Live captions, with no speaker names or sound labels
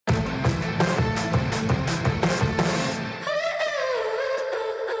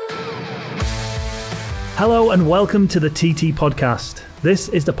Hello and welcome to the TT Podcast. This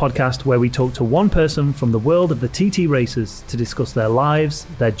is the podcast where we talk to one person from the world of the TT races to discuss their lives,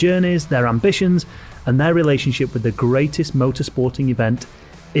 their journeys, their ambitions, and their relationship with the greatest motorsporting event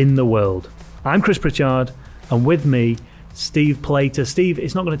in the world. I'm Chris Pritchard, and with me, Steve Plater. Steve,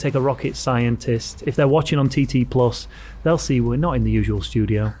 it's not going to take a rocket scientist. If they're watching on TT Plus, they'll see we're not in the usual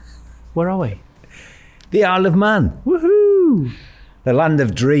studio. Where are we? The Isle of Man. Woohoo! The land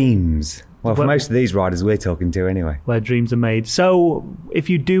of dreams. Well, for most of these riders we're talking to anyway. Where dreams are made. So, if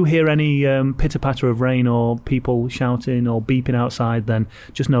you do hear any pitter-patter of rain or people shouting or beeping outside, then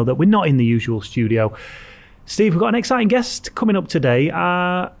just know that we're not in the usual studio. Steve, we've got an exciting guest coming up today.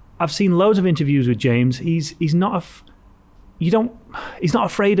 I've seen loads of interviews with James. He's not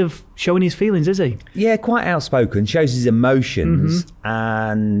afraid of showing his feelings, is he? Yeah, quite outspoken, shows his emotions,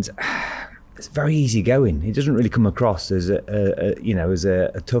 and it's very easygoing. He doesn't really come across as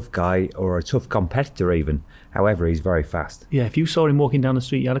a tough guy or a tough competitor even. However, he's very fast. Yeah, if you saw him walking down the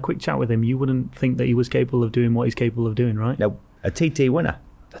street, you had a quick chat with him, you wouldn't think that he was capable of doing what he's capable of doing, right? No, a TT winner.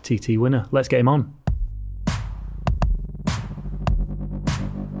 A TT winner. Let's get him on.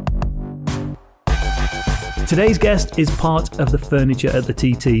 Today's guest is part of the furniture at the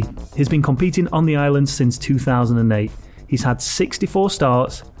TT. He's been competing on the island since 2008. He's had 64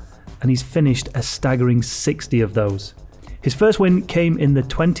 starts and he's finished a staggering 60 of those. His first win came in the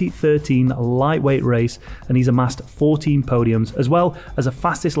 2013 lightweight race and he's amassed 14 podiums as well as a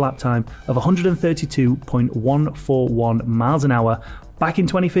fastest lap time of 132.141 miles an hour back in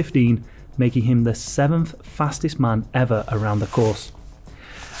 2015, making him the 7th fastest man ever around the course.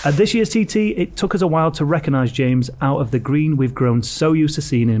 At this year's TT, it took us a while to recognise James out of the green we've grown so used to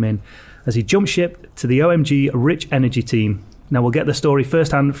seeing him in, as he jumped ship to the OMG Rich Energy team. Now we'll get the story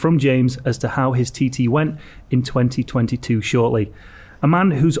firsthand from James as to how his TT went in 2022 shortly. A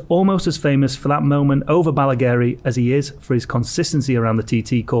man who's almost as famous for that moment over Balagueri as he is for his consistency around the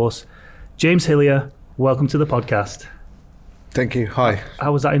TT course. James Hillier, welcome to the podcast. Thank you. Hi.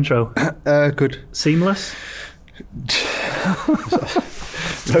 How was that intro? Good. Seamless?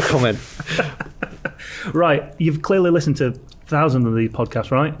 No comment. Right, you've clearly listened to thousands of these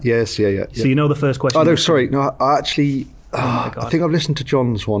podcasts, right? Yes, yeah. So you know the first question. Oh, no, sorry. No, I actually, I think I've listened to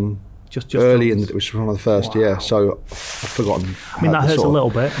John's one just early, John's. and it was one of the first, yeah. So I've forgotten. I mean, that hurts a little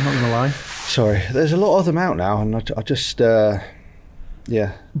bit, I'm not going to lie. Sorry. There's a lot of them out now, and I just, no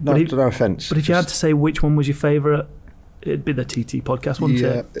offence. But if you had to say which one was your favourite, it'd be the TT podcast, wouldn't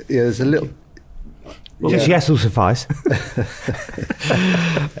it? Yeah, there's a little... Well, yes will suffice.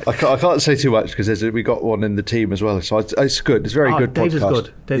 I can't say too much because we got one in the team as well, so it's good. It's very good Dave's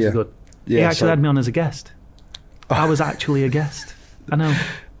podcast. Dave's is good. Yeah, he actually had me on as a guest. I was actually a guest. I know.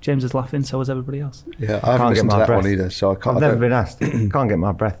 James is laughing, so was everybody else. Yeah, I haven't listened to that one either, so I can't. I've never been asked. Can't get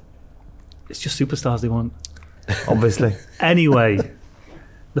my breath. It's just superstars they want. Obviously. Anyway,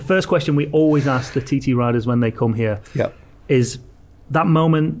 the first question we always ask the TT riders when they come here is that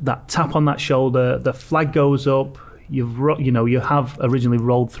moment, that tap on that shoulder, the flag goes up, you have originally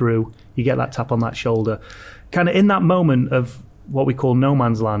rolled through, you get that tap on that shoulder. Kind of in that moment of what we call no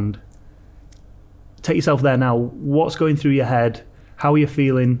man's land, take yourself there now. What's going through your head? How are you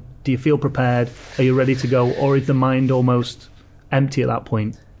feeling? Do you feel prepared? Are you ready to go? Or is the mind almost empty at that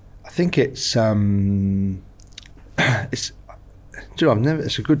point? I think it's it's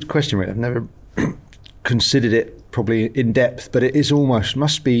a good question, really. I've never considered it probably in depth, but it is almost,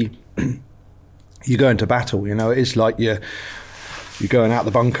 must be, you go into battle, it is like you're going out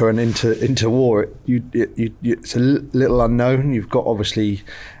the bunker and into war. It's a little unknown. You've got obviously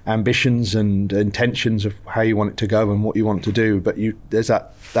ambitions and intentions of how you want it to go and what you want to do, but there's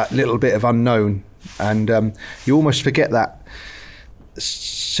that little bit of unknown, and you almost forget that. As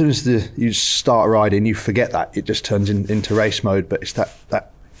soon as you start riding, you forget that. It just turns into race mode, but it's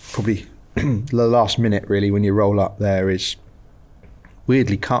that probably the last minute really when you roll up there is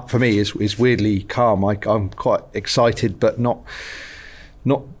weirdly calm. For me is weirdly calm. I'm quite excited but not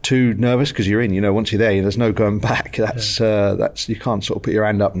too nervous because you're in, once you're there there's no going back. That's you can't sort of put your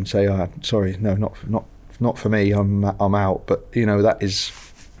hand up and say, sorry, no, not for me, I'm out. But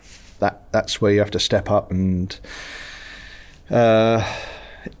that's where you have to step up, and I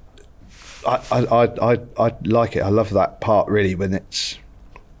like it. I love that part really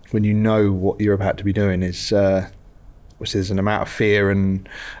when you know what you're about to be doing is there's an amount of fear and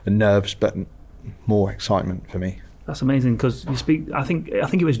nerves, but more excitement for me. That's amazing because you speak. I think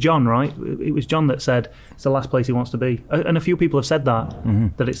it was John, right? It was John that said it's the last place he wants to be, and a few people have said that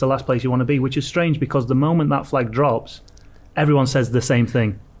that it's the last place you want to be, which is strange because the moment that flag drops, everyone says the same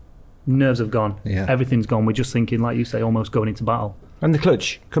thing. Nerves have gone. Yeah. Everything's gone. We're just thinking, like you say, almost going into battle. And the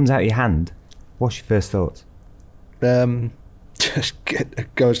clutch comes out of your hand, What's your first thoughts? Just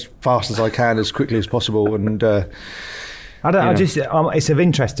go as fast as I can, as quickly as possible, and it's of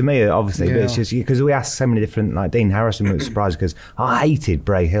interest to me, obviously, but Yeah. it's just because we asked so many different, like Dean Harrison was surprised because I hated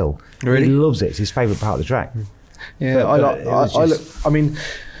Bray Hill. Really? He loves it. It's his favourite part of the track. yeah,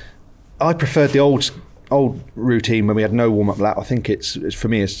 I preferred the old routine when we had no warm up lap. I think it's for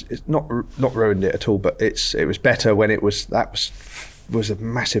me it's not ruined it at all, but it was better when it was a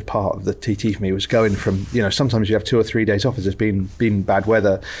massive part of the TT for me. Was going from, sometimes you have 2 or 3 days off as there's been bad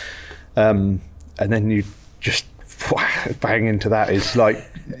weather, and then you just bang into that. Is like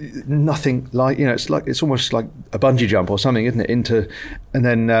nothing like, it's almost like a bungee jump or something, isn't it? And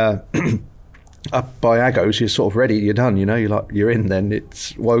then up by Agos, you're sort of ready, you're done, you're in, then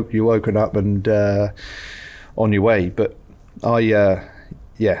you're woken up and on your way. But I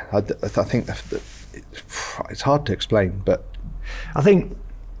think it's hard to explain, but I think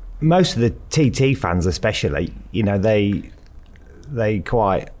most of the TT fans especially, they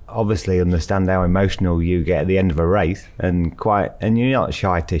quite obviously understand how emotional you get at the end of a race, and you're not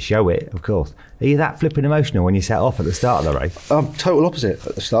shy to show it, of course. Are you that flipping emotional when you set off at the start of the race? I'm total opposite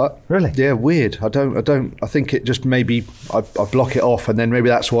at the start. Really? Yeah, weird. I think it just maybe I block it off, and then maybe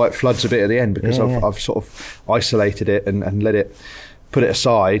that's why it floods a bit at the end, because I've sort of isolated it and let it, put it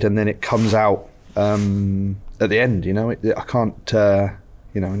aside, and then it comes out at the end. I can't. I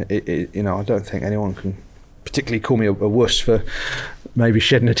don't think anyone can particularly call me a wuss for maybe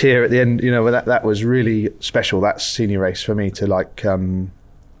shedding a tear at the end. That was really special. That senior race for me to like. As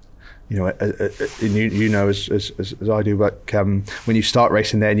I do, but when you start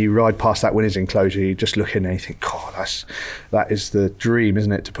racing there and you ride past that winners enclosure, you just look in there and you think, God, that is the dream,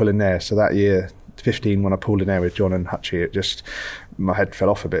 isn't it, to pull in there? So that year, 15, when I pulled in there with John and Hutchie, my head fell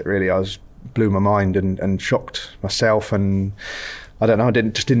off a bit, really. Blew my mind and shocked myself, and I don't know, I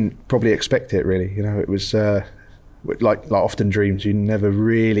didn't probably expect it, really. It was like often dreams, you never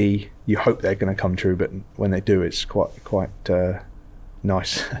really, you hope they're going to come true, but when they do, it's quite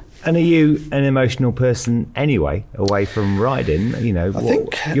nice. And are you an emotional person anyway, away from riding? I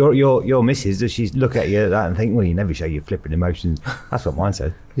think your missus, does she look at you that and think, well, you never show your flipping emotions? That's what mine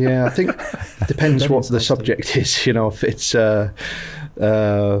says. Yeah, I think it depends what the subject is. If it's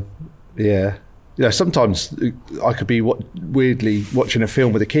sometimes I could be weirdly watching a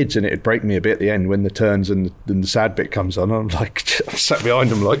film with the kids, and it'd break me a bit at the end when the turns and the sad bit comes on. I'm like, I'm sat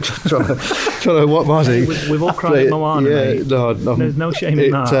behind them, like trying to what Marty. We've all cried at Moana. Yeah, no, there's no shame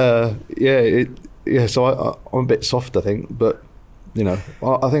in that. So I'm a bit soft, I think, but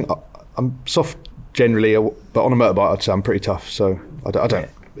I think I'm soft generally, but on a motorbike, I'd say I'm pretty tough. So I don't.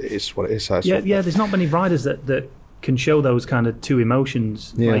 It's what it is. So there's not many riders that can show those kind of two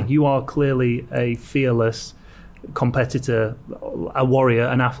emotions. Yeah. Like, you are clearly a fearless competitor, a warrior,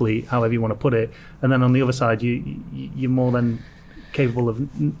 an athlete, however you want to put it, and then on the other side you're more than capable of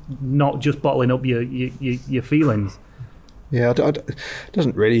not just bottling up your feelings. Yeah, it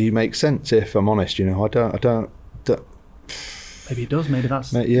doesn't really make sense, if I'm honest. I don't. Maybe it does. Maybe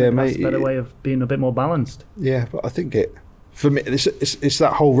that's that's a better way of being a bit more balanced. Yeah, but I think for me it's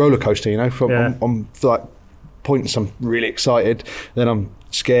that whole roller coaster. I'm like points, I'm really excited, then I'm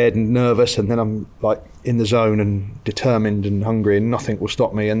scared and nervous, and then I'm like in the zone and determined and hungry, and nothing will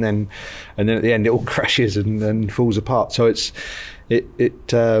stop me, and then at the end it all crashes and falls apart. So it's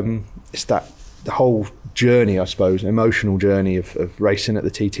that the whole journey, I suppose, emotional journey of racing at the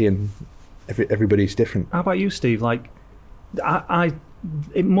TT, and everybody's different. How about you, Steve? Like,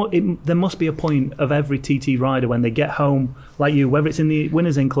 there must be a point of every TT rider when they get home, like you, whether it's in the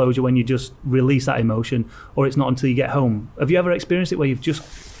winner's enclosure when you just release that emotion, or it's not until you get home. Have you ever experienced it where you've just,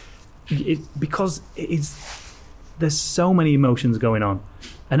 because there's so many emotions going on,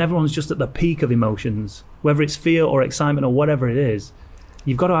 and everyone's just at the peak of emotions, whether it's fear or excitement or whatever it is,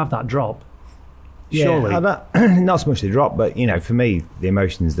 you've got to have that drop. Surely. Not so much the drop, but for me, the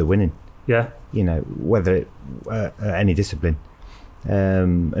emotion's the winning. Yeah. Whether it any discipline.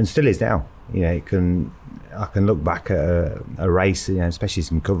 And still is now. I can look back at a race, especially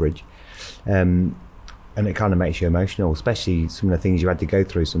some coverage, and it kind of makes you emotional, especially some of the things you had to go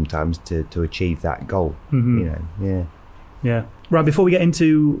through sometimes to achieve that goal. Mm-hmm. Yeah. Right, before we get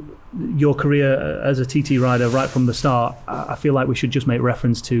into your career as a TT rider right from the start, I feel like we should just make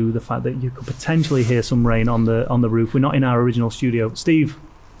reference to the fact that you could potentially hear some rain on the roof. We're not in our original studio. Steve,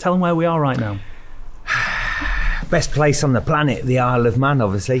 tell them where we are right now. Best place on the planet, the Isle of Man,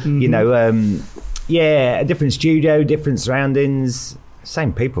 obviously. Mm-hmm. A different studio, different surroundings,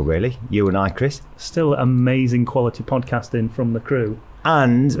 same people really, you and I, Chris. Still amazing quality podcasting from the crew.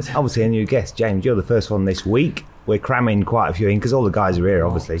 And obviously a new guest, James, you're the first one this week. We're cramming quite a few in because all the guys are here,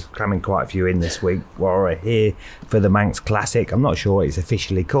 obviously. Cramming quite a few in this week. We're here for the Manx Classic. I'm not sure what it's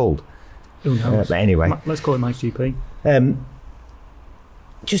officially called. Who knows? But anyway. Let's call it Manx GP.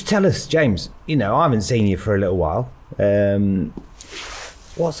 Just tell us, James, I haven't seen you for a little while.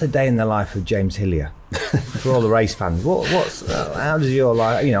 What's a day in the life of James Hillier? For all the race fans, how does your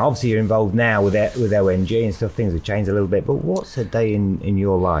life? Obviously you're involved now with OMG and stuff. Things have changed a little bit, but what's a day in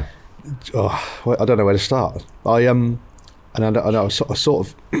your life? Well, I don't know where to start. I and I sort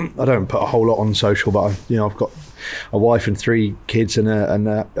of I don't put a whole lot on social, but I've got a wife and 3 kids and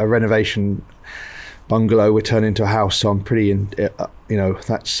a renovation bungalow. We're turning into a house, so I'm pretty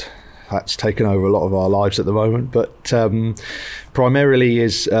that's taken over a lot of our lives at the moment. But primarily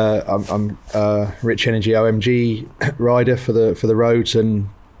is I'm a Rich Energy OMG rider for the roads and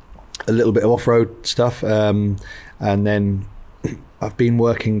a little bit of off-road stuff, and then I've been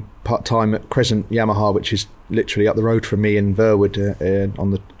working part-time at Crescent Yamaha, which is literally up the road from me in Verwood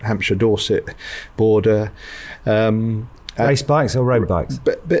on the Hampshire-Dorset border. Race bikes or road bikes?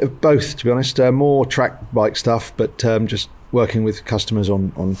 Bit of both, to be honest. More track bike stuff, but just working with customers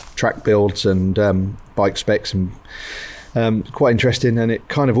on track builds and bike specs, and quite interesting. And it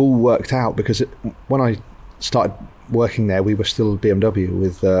kind of all worked out because when I started working there, we were still BMW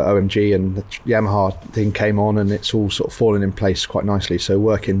with OMG, and the Yamaha thing came on, and it's all sort of fallen in place quite nicely. So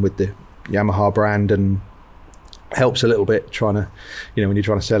working with the Yamaha brand and helps a little bit, trying to, when you're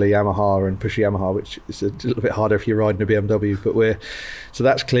trying to sell a Yamaha and push a Yamaha, which is a little bit harder if you're riding a BMW. But so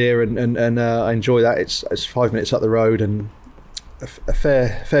that's clear, and I enjoy that. It's 5 minutes up the road, and a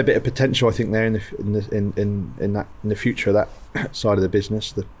fair bit of potential, I think, there in the future of that side of the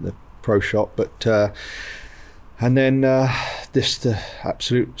business, the pro shop. But and then the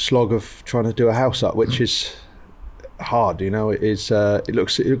absolute slog of trying to do a house up, which is hard. It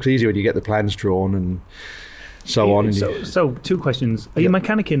looks easier when you get the plans drawn and so on. So 2 questions. Are you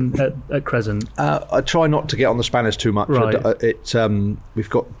mechanicking at Crescent? I try not to get on the spanners too much. Right. We've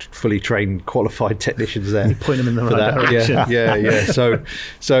got fully trained, qualified technicians there. You point them in the right direction. Yeah.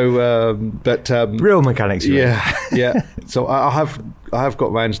 But real mechanics. Yeah. So I have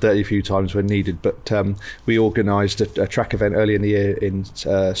got my hands dirty a few times when needed. But we organised a track event early in the year in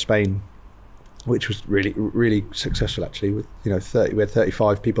Spain, which was really, really successful actually. With we had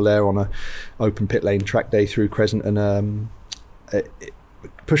 35 people there on a open pit lane track day through Crescent, and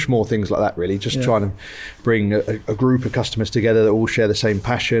push more things like that. Really, just trying to bring a group of customers together that all share the same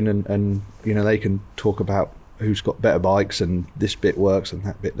passion, and they can talk about who's got better bikes and this bit works and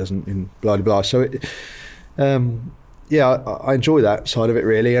that bit doesn't, and blah blah blah. So I enjoy that side of it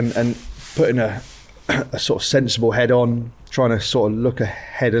really, and putting a sort of sensible head on, trying to sort of look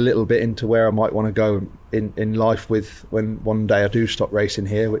ahead a little bit into where I might want to go in life with when one day I do stop racing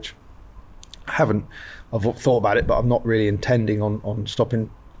here, which I've thought about it, but I'm not really intending on stopping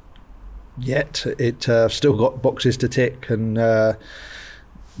yet. I've still got boxes to tick, and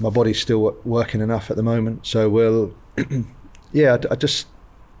my body's still working enough at the moment. So we'll, I just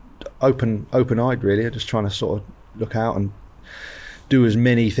open-eyed really. I'm just trying to sort of look out and do as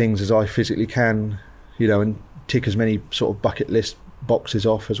many things as I physically can, and tick as many sort of bucket list boxes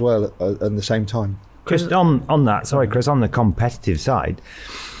off as well at the same time. Chris, on that, sorry, Chris, on the competitive side,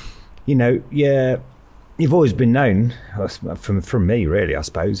 you've always been known, from me really, I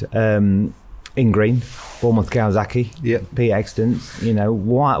suppose, in green, Bournemouth Kawasaki, Pete accidents.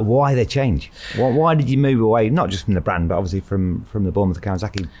 Why the change? Why did you move away, not just from the brand, but obviously from the Bournemouth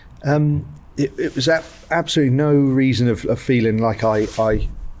Kawasaki? It was absolutely no reason of feeling like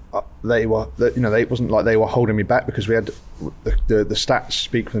they were, it wasn't like they were holding me back, because we had the stats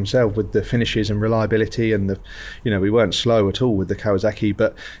speak for themselves with the finishes and reliability, and we weren't slow at all with the Kawasaki.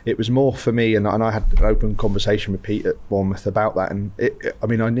 But it was more for me, and I had an open conversation with Pete at Bournemouth about that. And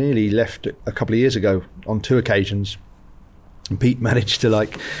I nearly left a couple of years ago on 2 occasions, and Pete managed to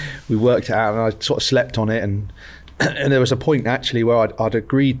we worked it out, and I sort of slept on it, and there was a point actually where I'd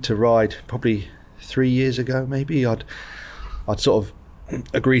agreed to ride probably 3 years ago, maybe. I'd sort of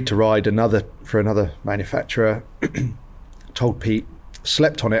agreed to ride for another manufacturer, told Pete,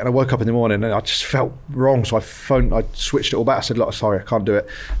 slept on it, and I woke up in the morning and I just felt wrong. So I switched it all back. I said, look, sorry, I can't do it.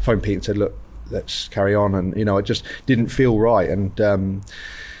 Phoned Pete and said, look, let's carry on. And it just didn't feel right. And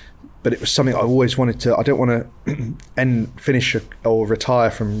but it was something I always wanted to. I don't want to finish or retire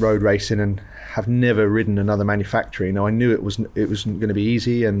from road racing and have never ridden another manufacturer. I knew it wasn't going to be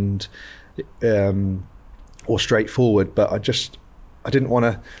easy and or straightforward, but I didn't want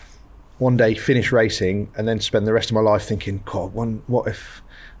to one day finish racing and then spend the rest of my life thinking, God, what if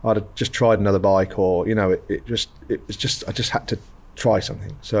I'd have just tried another bike, or I just had to try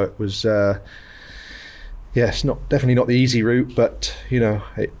something. So it was, yes, definitely not the easy route, but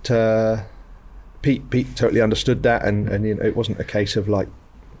Pete totally understood that, and it wasn't a case of like,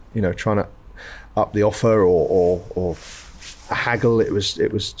 trying to up the offer or a haggle. It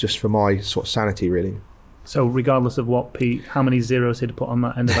was just for my sort of sanity, really. So regardless of how many zeros he'd put on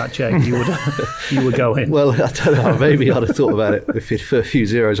that end of that check, you would go in. Well, I don't know. Maybe I'd have thought about it if he'd put a few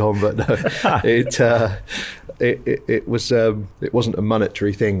zeros on, but no, it wasn't a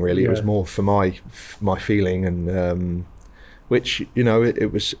monetary thing, really. Yeah. It was more for my feeling, and which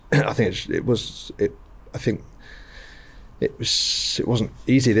it was. I think it wasn't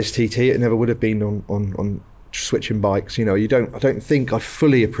easy, this TT. It never would have been on switching bikes. I don't think I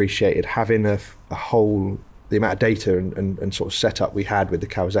fully appreciated having the amount of data and sort of setup we had with the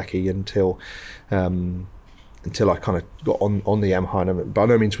Kawasaki until I kind of got on the Yamaha. And by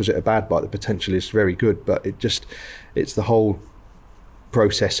no means was it a bad bike. The potential is very good, but it's the whole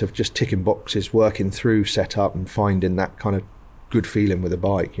process of just ticking boxes, working through setup and finding that kind of good feeling with a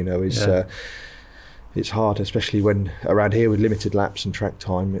bike, it's hard, especially when around here with limited laps and track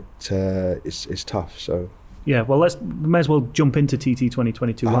time. It's tough. So yeah, well, we may as well jump into TT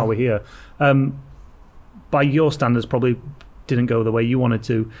 2022 while we're here. By your standards, probably didn't go the way you wanted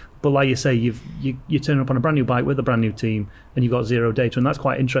to, but like you say, you turn up on a brand new bike with a brand new team, and you've got zero data, and that's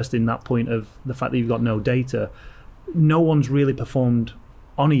quite interesting. That point of the fact that you've got no data. No one's really performed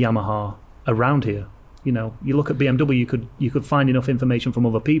on a Yamaha around here. You look at BMW, you could find enough information from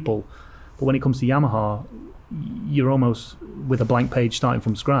other people. But when it comes to Yamaha, you're almost with a blank page starting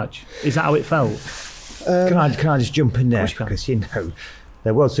from scratch. Is that how it felt? Can I just jump in there? Because,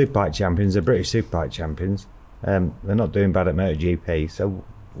 they're World Superbike champions, they're British Superbike champions. They're not doing bad at MotoGP, so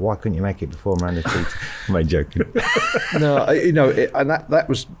why couldn't you make it before round of TT? I'm only joking. No, and that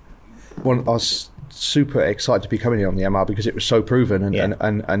was one. I was super excited to be coming here on the Yamaha because it was so proven,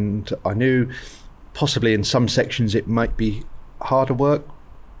 and I knew possibly in some sections it might be harder work.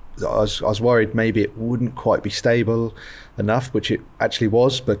 I was worried maybe it wouldn't quite be stable enough, which it actually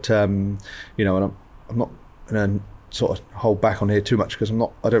was. But and I'm not going to sort of hold back on here too much because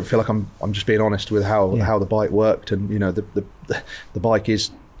I don't feel like I'm just being honest with how the bike worked, and the bike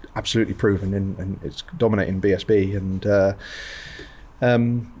is absolutely proven and it's dominating BSB, and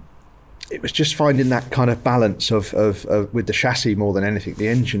it was just finding that kind of balance of with the chassis more than anything. The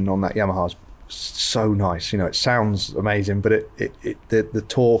engine on that Yamaha's so nice, it sounds amazing, but the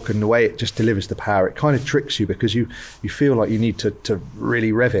torque and the way it just delivers the power, it kind of tricks you because you feel like you need to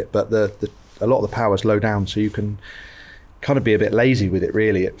really rev it, but a lot of the power's low down, so you can kind of be a bit lazy with it.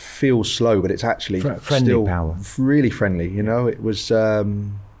 Really, it feels slow, but it's actually friendly still power. Really friendly. It was.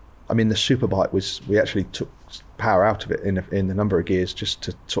 The Superbike we actually took power out of it in the number of gears just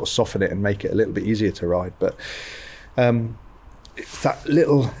to sort of soften it and make it a little bit easier to ride, but. It's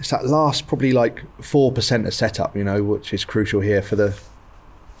that last probably like 4% of setup, which is crucial here for the,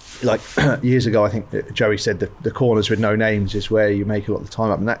 like years ago, I think Joey said the corners with no names is where you make a lot of the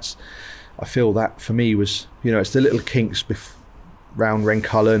time up. And I feel that for me was, it's the little kinks round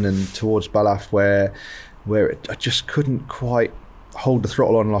Rencullen and towards Balaf where I just couldn't quite hold the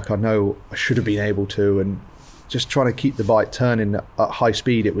throttle on like I know I should have been able to. And just trying to keep the bike turning at high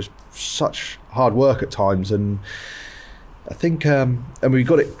speed, it was such hard work at times. And I think, and we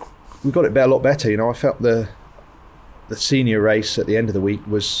got it a lot better. I felt the senior race at the end of the week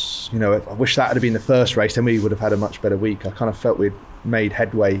was, I wish that had been the first race, then we would have had a much better week. I kind of felt we'd made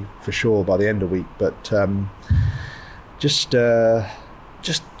headway for sure by the end of the week, but just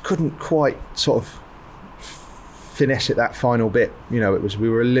couldn't quite sort of finesse it that final bit. We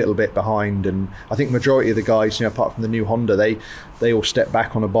were a little bit behind, and I think majority of the guys, apart from the new Honda, they all stepped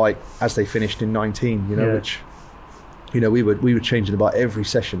back on a bike as they finished in 19. Which. We were changing the bike every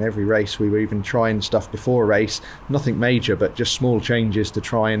session, every race. We were even trying stuff before a race, nothing major, but just small changes to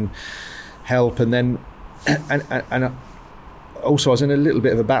try and help. And then, and also I was in a little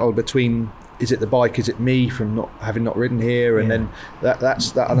bit of a battle between, is it the bike, is it me from not having ridden here? And then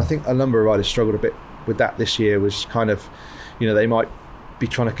that's that. And I think a number of riders struggled a bit with that this year. Was kind of, they might be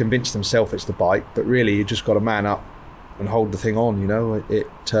trying to convince themselves it's the bike, but really you just got to man up and hold the thing on,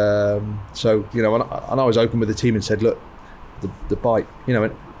 so and I was open with the team and said, look, the bike,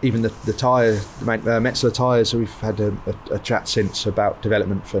 and even the tyre, Metzeler tyres, so we've had a chat since about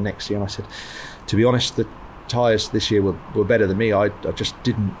development for next year, and I said, to be honest, the tyres this year were better than me. I just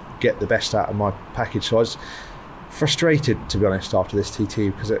didn't get the best out of my package, so I was frustrated, to be honest, after this TT,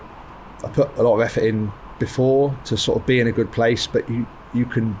 because I put a lot of effort in before to sort of be in a good place, but you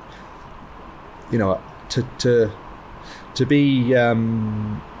can, to be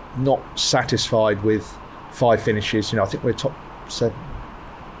not satisfied with 5 finishes. I think we're top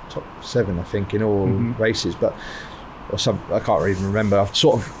top 7, I think, in all races, but or some, I can't even remember.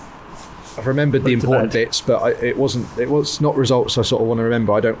 I've remembered the important bits, but it was not results I sort of want to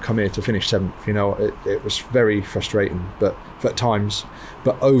remember. I don't come here to finish 7th, you know. It was very frustrating, but at times.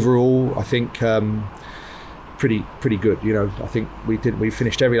 But overall, I think pretty good. You know, I think we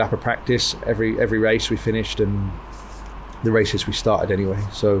finished every lap of practice, every race we finished, and the races we started anyway.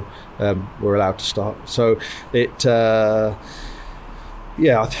 So we're allowed to start. So it. I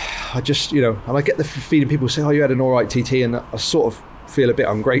just, you know, and I get the feeling people say, "Oh, you had an all right TT," and I sort of feel a bit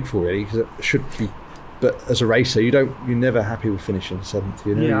ungrateful really, because it should be, but as a racer you're never happy with finishing 7th,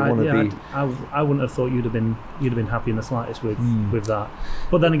 you know. You want to be. I wouldn't have thought you'd have been happy in the slightest with that,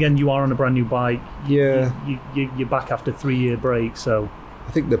 but then again, you are on a brand new bike. You're back after 3-year break, so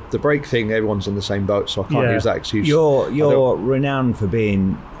I think the break thing, everyone's in the same boat, so I can't use that excuse. You're renowned for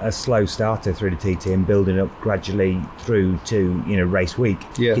being a slow starter through the TT and building up gradually through to, you know, race week.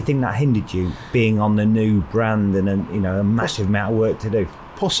 Do you think that hindered you, being on the new brand and a massive amount of work to do?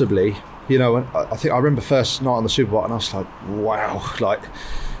 Possibly, you know. And I think I remember first night on the Superbike, and I was like, wow, like,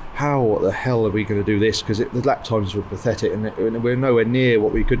 how the hell are we going to do this? Because the lap times were pathetic, and we're nowhere near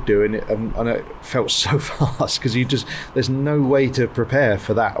what we could do, and it felt so fast, because there's no way to prepare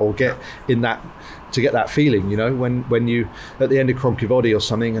for that or get in that, to get that feeling, you know, when you at the end of Kronkivodi or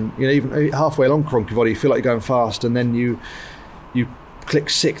something, and you know, even halfway along Kronkivodi you feel like you're going fast, and then you click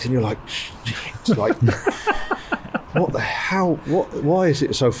 6th and you're like, shit, like what the hell, why is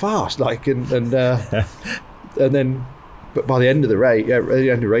it so fast, like, and then. But by the end of the race, at the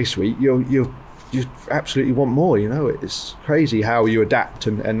end of race week, you absolutely want more. You know, it's crazy how you adapt,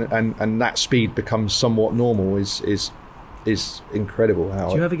 and that speed becomes somewhat normal. Is incredible.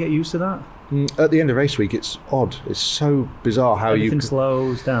 How do you ever get used to that? At the end of race week, it's odd. It's so bizarre how everything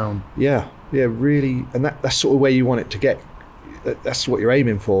slows down. Yeah, really, and that's sort of where you want it to get. That's what you're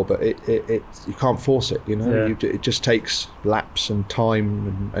aiming for, but it you can't force it. You know, it just takes laps and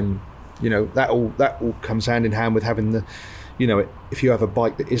time and. You know, that all comes hand in hand with having the, you know, if you have a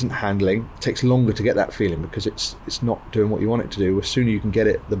bike that isn't handling, it takes longer to get that feeling, because it's not doing what you want it to do. As soon as you can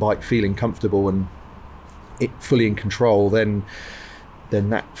get the bike feeling comfortable and it fully in control, then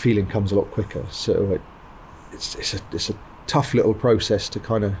that feeling comes a lot quicker. So it's a tough little process to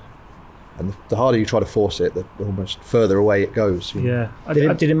kind of, and the harder you try to force it, the almost further away it goes. You know?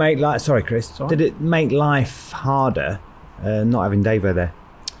 Did it make life? Sorry, Chris. Did it make life harder not having Davo there?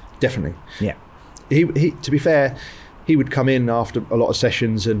 Definitely. Yeah. He to be fair, he would come in after a lot of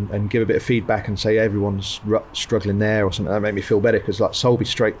sessions and give a bit of feedback and say everyone's struggling there or something. That made me feel better, because like Solby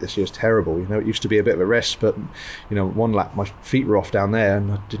Straight this year is terrible. You know, it used to be a bit of a rest, but you know, one lap my feet were off down there,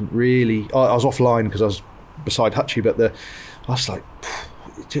 and I didn't really. I was offline because I was beside Hutchie, but I was like,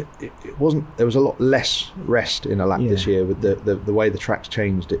 it wasn't. There was a lot less rest in a lap this year with the way the track's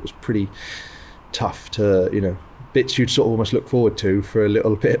changed. It was pretty tough to, you know. Bits you'd sort of almost look forward to for a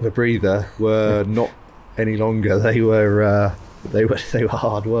little bit of a breather were not any longer. They were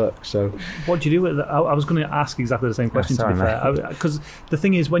hard work. So what do you do with that? I was going to ask exactly the same question, to be fair, because the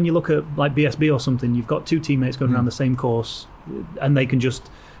thing is, when you look at like BSB or something, you've got 2 teammates going around the same course, and they can just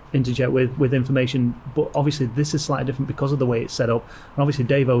interject with information. But obviously this is slightly different because of the way it's set up, and obviously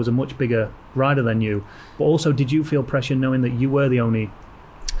Davo is a much bigger rider than you. But also, did you feel pressure knowing that you were the only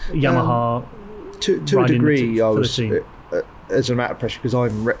Yamaha? To a degree, I was as a matter of pressure, because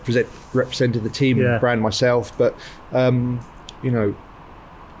I'm representing the team and brand myself. But you know,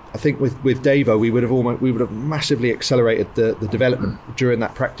 I think with Davo, we would have massively accelerated the development during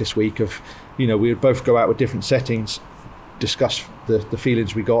that practice week. Of, you know, we would both go out with different settings, discuss the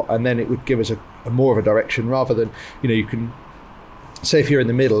feelings we got, and then it would give us a more of a direction, rather than, you know, you can say if you're in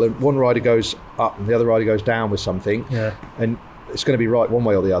the middle and one rider goes up and the other rider goes down with something, and it's going to be right one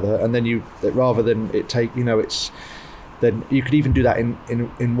way or the other, and then rather than it take, you know, then you could even do that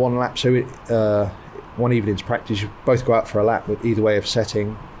in one lap. So one evening's practice, you both go out for a lap with either way of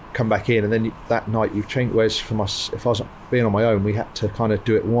setting, come back in, and then that night you've changed. Whereas if I was being on my own, we had to kind of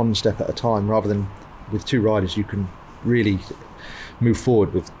do it one step at a time, rather than with 2 riders you can really move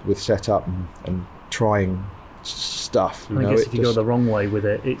forward with setup and trying stuff. I guess if you go the wrong way with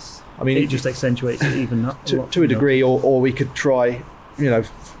it, it just accentuates it even to a degree. Or we could try, you know,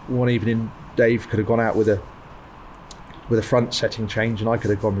 one evening Dave could have gone out with a front setting change, and I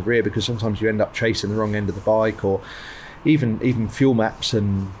could have gone with rear, because sometimes you end up chasing the wrong end of the bike, or even fuel maps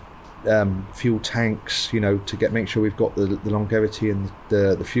and fuel tanks, you know, to make sure we've got the longevity and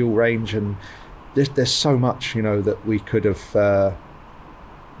the fuel range. And there's so much, you know, that we could have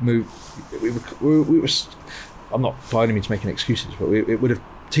moved. We were. I'm not by any means making excuses, but it would have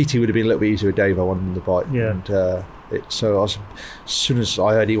TT would have been a little bit easier with Dave. I wanted the bike, Yeah. and so I was, as soon as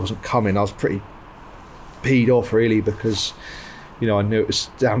I heard he wasn't coming, I was pretty peed off really, because I knew it was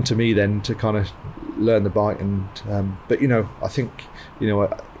down to me then to kind of learn the bike. And but I think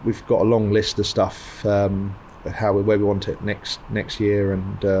we've got a long list of stuff where we want it next year,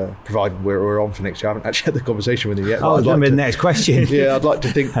 and provided we're on for next year. I haven't actually had the conversation with him yet. Oh, the next question. Yeah, I'd like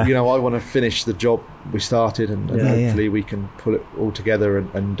to think I want to finish the job we started, and hopefully we can pull it all together,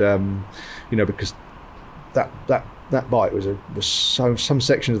 and because that bike was so, some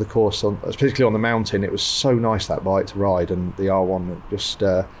sections of the course, particularly on the mountain, it was so nice, that bike to ride. And the R1 just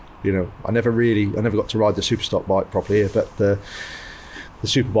I never got to ride the Superstock bike properly here, but the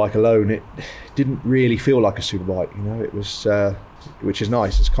Superbike alone, it didn't really feel like a Superbike. It was which is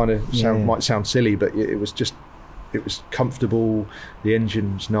nice. It's kind of might sound silly, but it was comfortable. The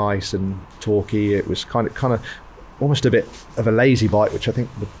engine's nice and torquey. It was kind of almost a bit of a lazy bike, which I think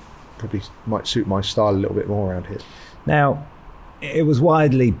probably might suit my style a little bit more around here. Now, it was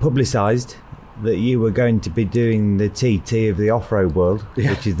widely publicised that you were going to be doing the TT of the off-road world,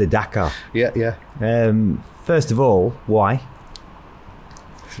 which is the Dakar. Yeah. First of all, why?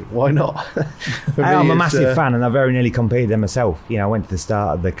 Why not? I'm a massive fan, and I very nearly competed there myself. I went to the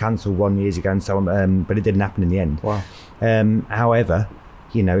start of the cancelled one years ago and so on, but it didn't happen in the end. Wow. However,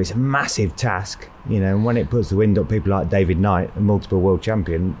 it's a massive task, and when it puts the wind up people like David Knight, a multiple world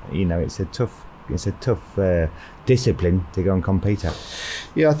champion, it's a tough discipline to go and compete at.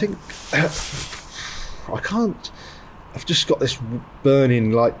 Yeah, I think I've just got this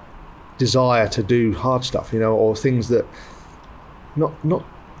burning desire to do hard stuff, or things that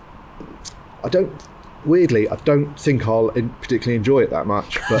I don't think I'll particularly enjoy it that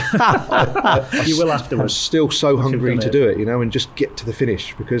much, but you will afterwards. I'm still so hungry to do it, and just get to the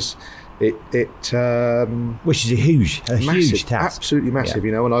finish, because it which is a huge task, absolutely massive,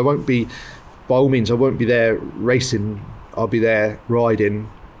 and I won't be, by all means, I won't be there racing. I'll be there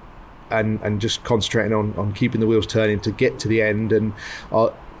riding and just concentrating on keeping the wheels turning to get to the end, and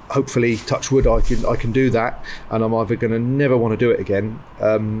I'll hopefully, touch wood, I can do that, and I'm either going to never want to do it again,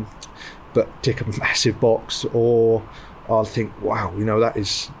 but tick a massive box, or I'll think, wow, that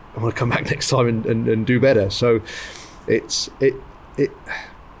is, I want to come back next time and do better. So it's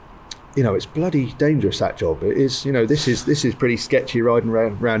bloody dangerous, that job. It is, this is pretty sketchy riding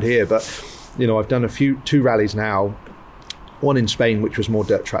around here, but I've done two rallies now, one in Spain, which was more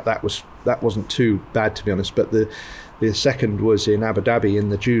dirt track. That wasn't too bad, to be honest, but the second was in Abu Dhabi in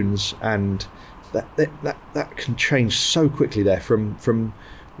the dunes, and that can change so quickly there, from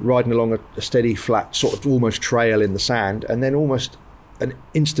riding along a steady flat sort of almost trail in the sand, and then almost an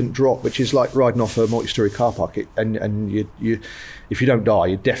instant drop, which is like riding off a multi-story car park. And you if you don't die,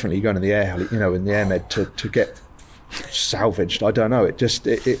 you're definitely going to the air, in the air med to get salvaged. I don't know. It just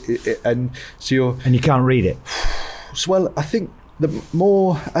and so you can't read it. Well, I think the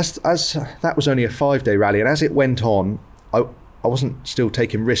more as that was only a 5-day rally, and as it went on, I wasn't still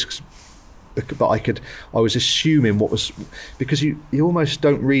taking risks, but I was assuming what was, because you almost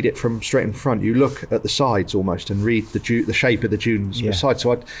don't read it from straight in front. You look at the sides almost and read the shape of the dunes beside.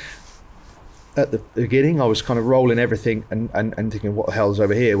 So at the beginning, I was kind of rolling everything and thinking, what the hell's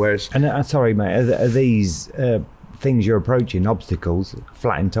over here? Whereas, and sorry, mate, are these things you're approaching obstacles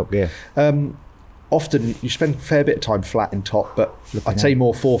flat in top gear? Often you spend a fair bit of time flat in top, but I'd say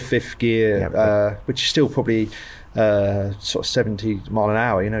more 4th, 5th gear, which is still probably sort of 70 mile an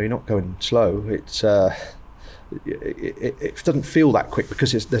hour. You're not going slow. It's it doesn't feel that quick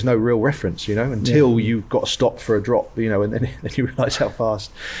because there's no real reference, until you've got to stop for a drop, and then you realise how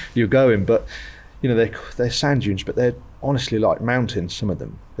fast you're going. But they're sand dunes, but they're honestly like mountains. Some of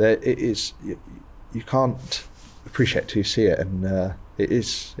them, you can't appreciate it till you see it, and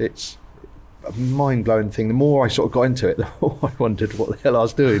it's a mind-blowing thing. The more I sort of got into it, the more I wondered what the hell I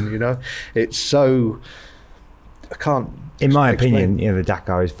was doing. It's so, I can't. In my opinion, the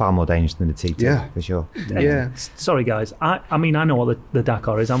Dakar is far more dangerous than the TT, for sure. Yeah. Sorry, guys. I mean, I know what the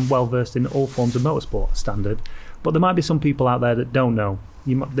Dakar is. I'm well versed in all forms of motorsport standard, but there might be some people out there that don't know.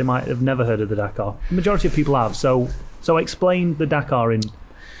 They might have never heard of the Dakar. The majority of people have. So explain the Dakar in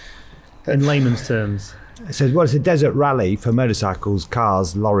layman's terms. So, it's a desert rally for motorcycles,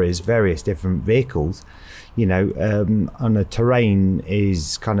 cars, lorries, various different vehicles. On the terrain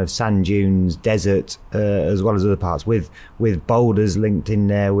is kind of sand dunes, desert, as well as other parts with boulders linked in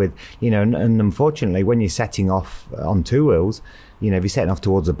there. And unfortunately, when you're setting off on two wheels, if you're setting off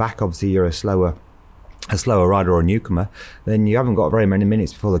towards the back, obviously you're a slower a slower rider or a newcomer, then you haven't got very many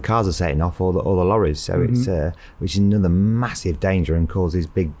minutes before the cars are setting off or the lorries. So it's which is another massive danger and causes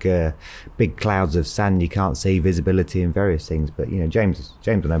big clouds of sand you can't see, visibility and various things. But James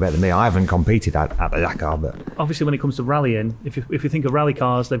will know better than me. I haven't competed at the Dakar, but obviously when it comes to rallying, if you think of rally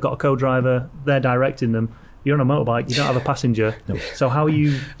cars, they've got a co-driver, they're directing them. You're on a motorbike, you don't have a passenger. No. So how are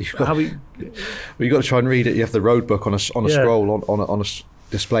you? You've got to try and read it. You have the road book on a scroll on a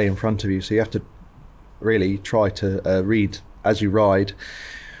display in front of you, so you have to really try to read as you ride,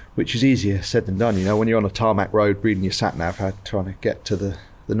 which is easier said than done. When you're on a tarmac road reading your sat nav, trying to get to the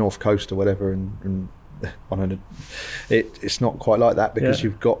north coast or whatever, and it's not quite like that, because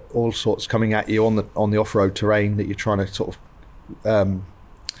you've got all sorts coming at you on the off-road terrain that you're trying to sort of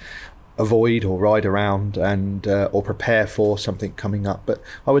avoid or ride around and or prepare for something coming up. But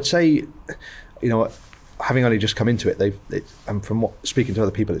I would say, having only just come into it, and from speaking to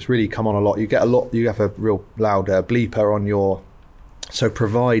other people, it's really come on a lot. You have a real loud bleeper on your, so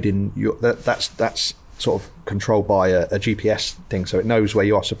providing that's sort of controlled by a GPS thing, so it knows where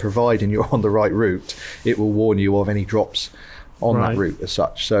you are. So providing you're on the right route, it will warn you of any drops on that route as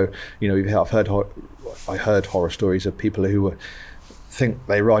such. So I heard horror stories of people who think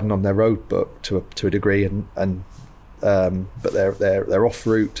they're riding on their road book to a degree, and but they're off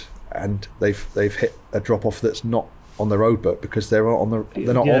route, and they've hit a drop off that's not on the road book because they're not on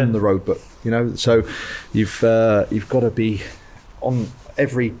the road book. So you've got to be on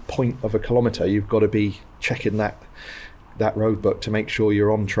every point of a kilometre. You've got to be checking that road book to make sure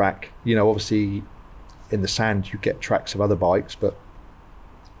you're on track. Obviously in the sand you get tracks of other bikes, but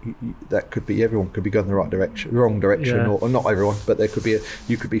that could be, everyone could be going the wrong direction, or not everyone, but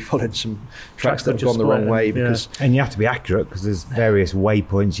you could be following some tracks that have gone the wrong way, and you have to be accurate because there's various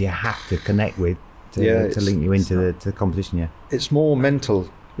waypoints you have to connect with to link you into the competition. It's more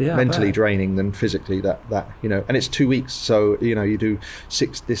mentally draining than physically, that and it's 2 weeks, so you do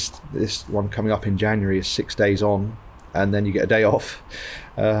this one coming up in January is 6 days on, and then you get a day off,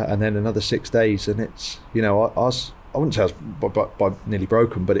 and then another 6 days, and it's I wouldn't say I was by nearly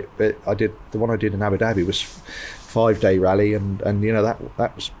broken, but the one I did in Abu Dhabi was 5-day rally, and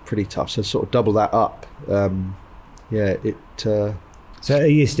that was pretty tough. So sort of double that up. So are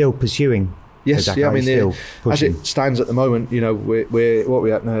you still pursuing? Yes, I mean, as it stands at the moment, we're what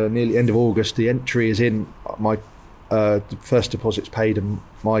we at now, nearly end of August. The entry is in. My first deposit's paid, and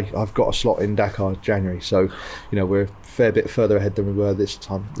I've got a slot in Dakar January. So we're a fair bit further ahead than we were this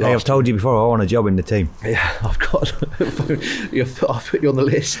time. I've told you before, I want a job in the team. Yeah, I've got. I'll put you on the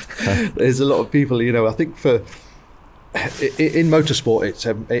list. There's a lot of people. I think in motorsport,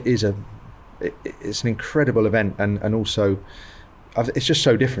 it's an incredible event, and also it's just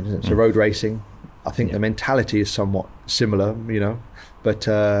so different, isn't it? So road racing, I think the mentality is somewhat similar, but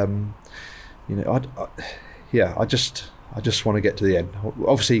I just want to get to the end.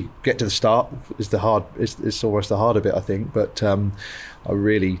 Obviously, get to the start is it's almost the harder bit, I think. But I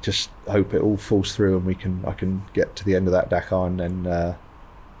really just hope it all falls through, and I can get to the end of that Dakar and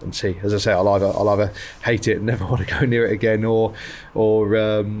see. As I say, I'll either hate it and never want to go near it again, or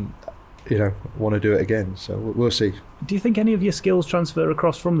want to do it again. So we'll see. Do you think any of your skills transfer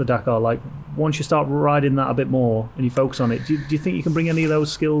across from the Dakar? Like once you start riding that a bit more and you focus on it, do you think you can bring any of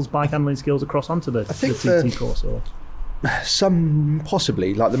those skills, bike handling skills, across onto the TT course? Or some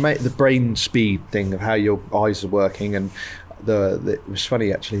possibly, like the brain speed thing of how your eyes are working, and it was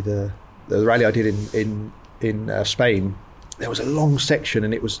funny actually. The rally I did in Spain, there was a long section,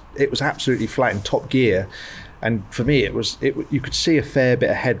 and it was absolutely flat in top gear. And for me, you could see a fair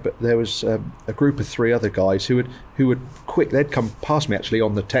bit ahead, but there was a group of 3 other guys who would quick. They'd come past me actually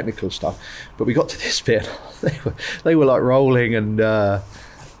on the technical stuff, but we got to this bit, they were like rolling and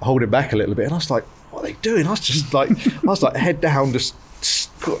holding back a little bit, and I was like, "What are they doing?" I was just like, head down, just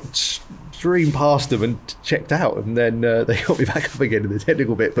streamed past them and checked out, and then they got me back up again in the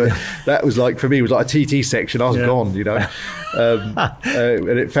technical bit. But that was like, for me, it was like a TT section. I was gone, and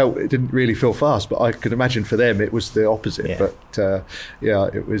it didn't really feel fast, but I could imagine for them it was the opposite. But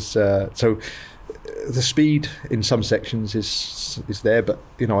it was so the speed in some sections is there, but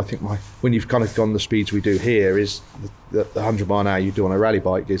I think when you've kind of gone the speeds we do here, is the 100 mile an hour you do on a rally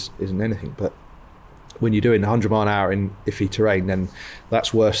bike isn't anything, but when you're doing 100 mile an hour in iffy terrain, then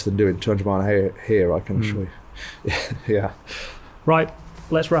that's worse than doing 200 mile an hour here, I can assure you. Yeah. Right,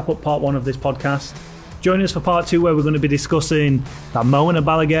 let's wrap up part 1 of this podcast. Join us for part 2, where we're going to be discussing that Moen and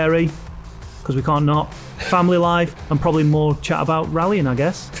Balagueri, because we can't not, family life, and probably more chat about rallying, I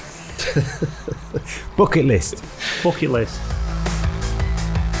guess. Bucket list.